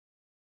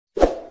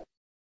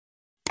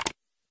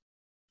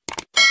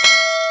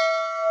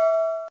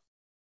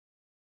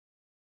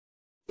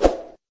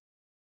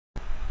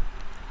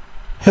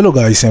Hello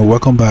guys, and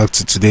welcome back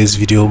to today's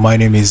video. My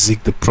name is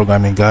Zeke, the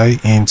programming guy.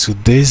 In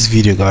today's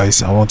video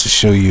guys, I want to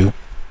show you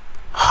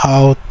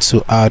how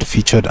to add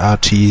featured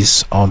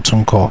artists on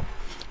Tunecore.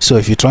 So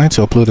if you're trying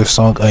to upload a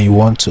song and you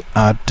want to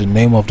add the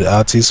name of the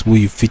artist who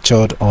you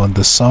featured on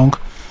the song,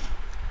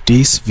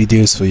 this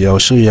video is for you. I'll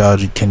show you how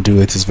you can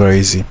do it. It's very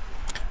easy.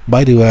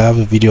 By the way, I have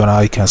a video on how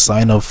you can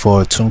sign up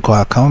for a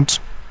Tunecore account,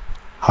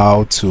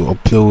 how to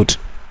upload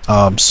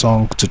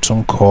song to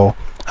Tunecore,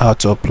 how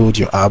to upload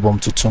your album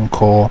to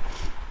Tunecore,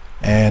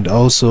 and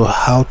also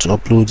how to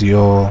upload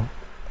your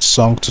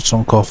song to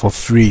Tunecore for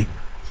free.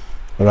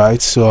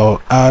 Right,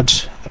 so I'll add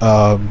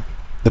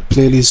the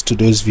playlist to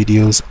those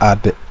videos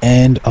at the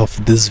end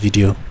of this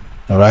video.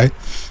 All right,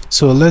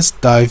 so let's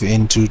dive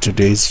into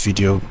today's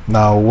video.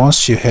 Now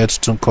once you head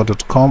to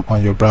tunecore.com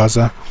on your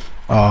browser,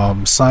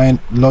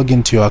 log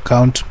into your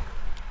account,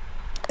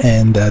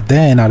 and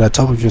then at the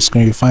top of your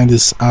screen you find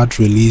this add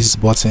release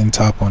button.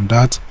 Tap on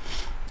that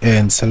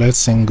and select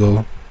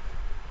single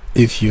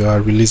if you are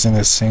releasing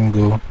a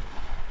single.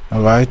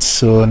 All right,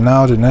 so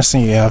now the next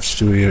thing you have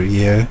to do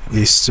here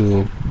is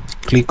to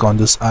click on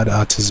this add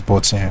artist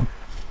button.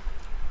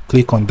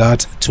 Click on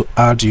that to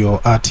add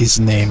your artist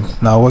name.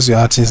 Now what's your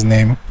artist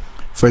name?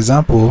 For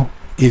example,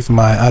 if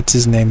my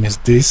artist name is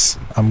this,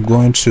 I'm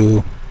going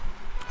to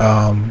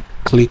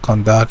click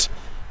on that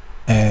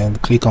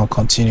and click on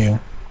continue.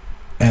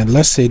 And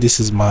let's say this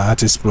is my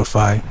artist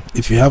profile.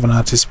 If you have an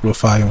artist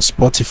profile on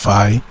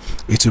Spotify,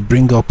 it will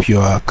bring up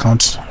your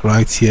account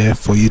right here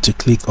for you to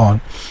click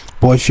on.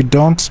 But if you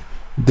don't,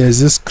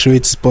 there's this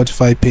create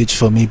Spotify page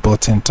for me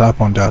button.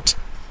 Tap on that.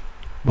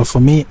 But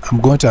for me,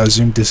 I'm going to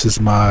assume this is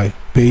my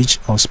page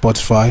on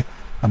Spotify.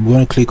 I'm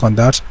going to click on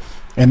that.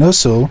 And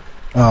also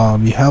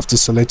you have to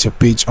select your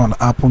page on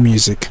Apple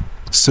Music.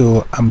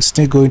 So I'm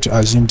still going to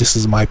assume this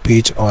is my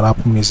page on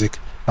Apple Music.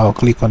 I'll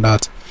click on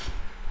that.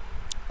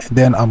 And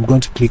then I'm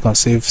going to click on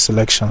save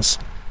selections.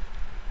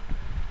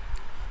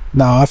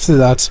 Now after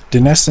that,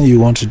 the next thing you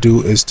want to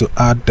do is to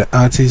add the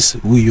artist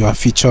who you are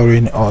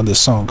featuring on the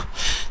song.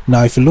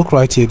 Now if you look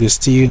right here, there's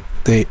still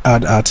the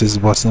add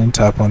artist button.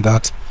 Tap on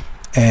that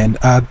and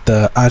add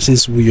the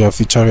artist who you are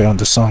featuring on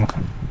the song.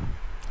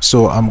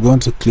 So I'm going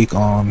to click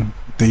on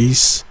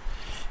this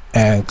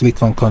and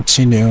click on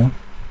continue.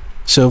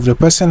 So if the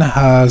person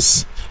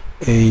has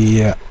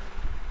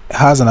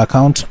an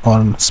account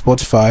on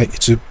Spotify,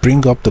 it will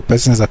bring up the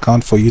person's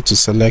account for you to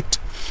select.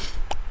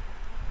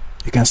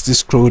 You can still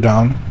scroll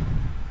down.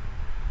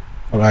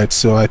 All right,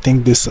 so I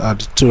think these are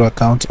the two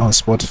accounts on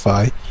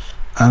Spotify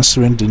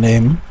answering the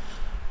name.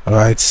 All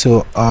right,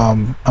 so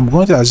I'm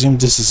going to assume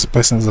this is the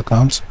person's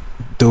account,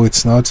 though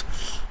it's not.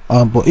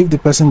 But if the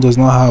person does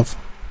not have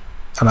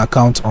an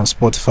account on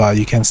Spotify,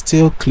 you can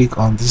still click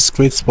on this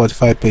create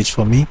Spotify page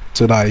for me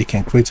so that you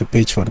can create a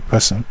page for the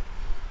person.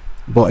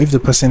 But if the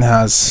person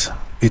has,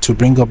 it will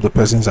bring up the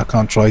person's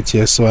account right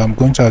here. So I'm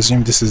going to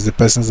assume this is the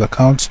person's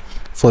account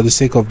for the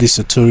sake of this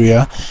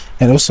tutorial,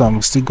 and also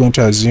I'm still going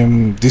to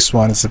assume this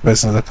one is the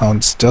person's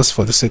account just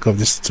for the sake of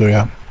this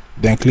tutorial.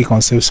 Then click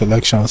on save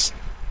selections.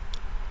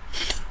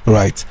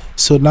 Right,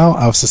 so now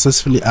I've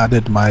successfully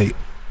added my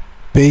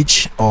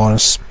page on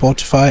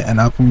Spotify and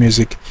Apple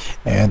Music,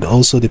 and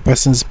also the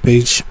person's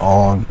page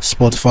on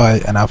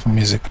Spotify and Apple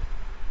Music.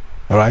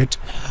 All right,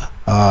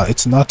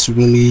 it's not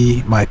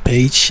really my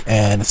page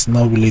and it's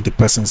not really the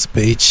person's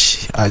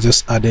page. I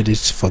just added it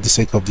for the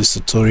sake of this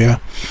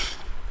tutorial.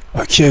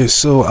 Okay,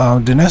 so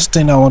the next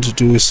thing I want to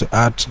do is to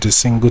add the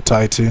single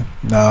title.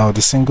 Now the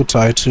single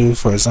title,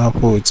 for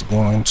example, it's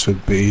going to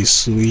be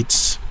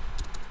Sweet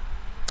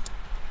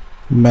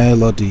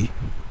Melody.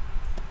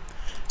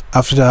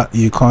 After that,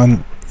 you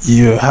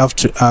have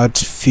to add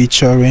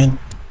featuring,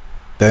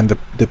 then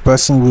the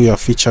person we are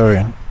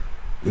featuring,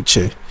 which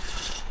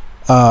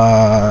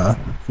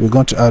we're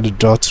going to add a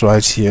dot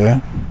right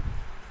here,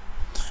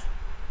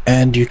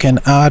 and you can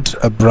add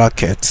a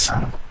bracket.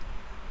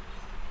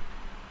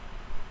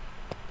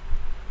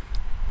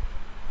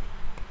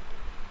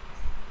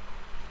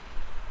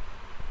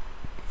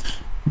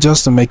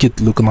 Just to make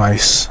it look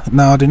nice.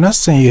 Now the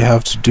next thing you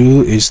have to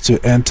do is to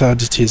enter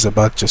details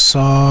about your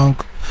song,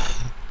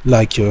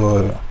 like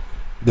the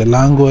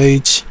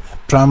language,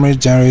 primary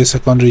genre,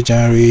 secondary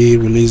genre,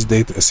 release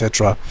date,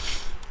 etc.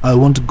 I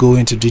won't go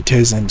into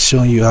details and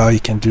show you how you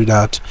can do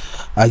that.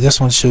 I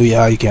just want to show you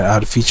how you can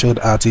add featured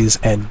artists,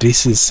 and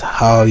this is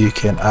how you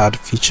can add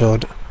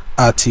featured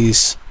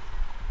artists.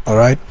 All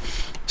right,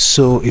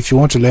 so if you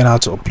want to learn how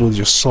to upload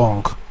your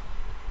song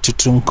to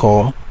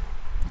Tunecore,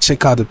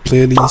 check out the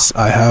playlist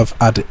I have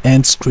at the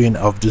end screen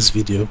of this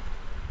video.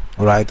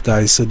 Alright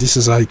guys, so this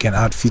is how you can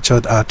add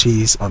featured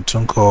artists on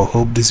Tunecore.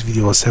 Hope this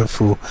video was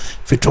helpful.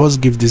 If it was,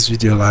 give this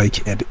video a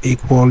like and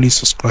equally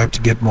subscribe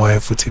to get more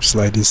helpful tips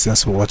like this.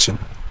 Thanks for watching.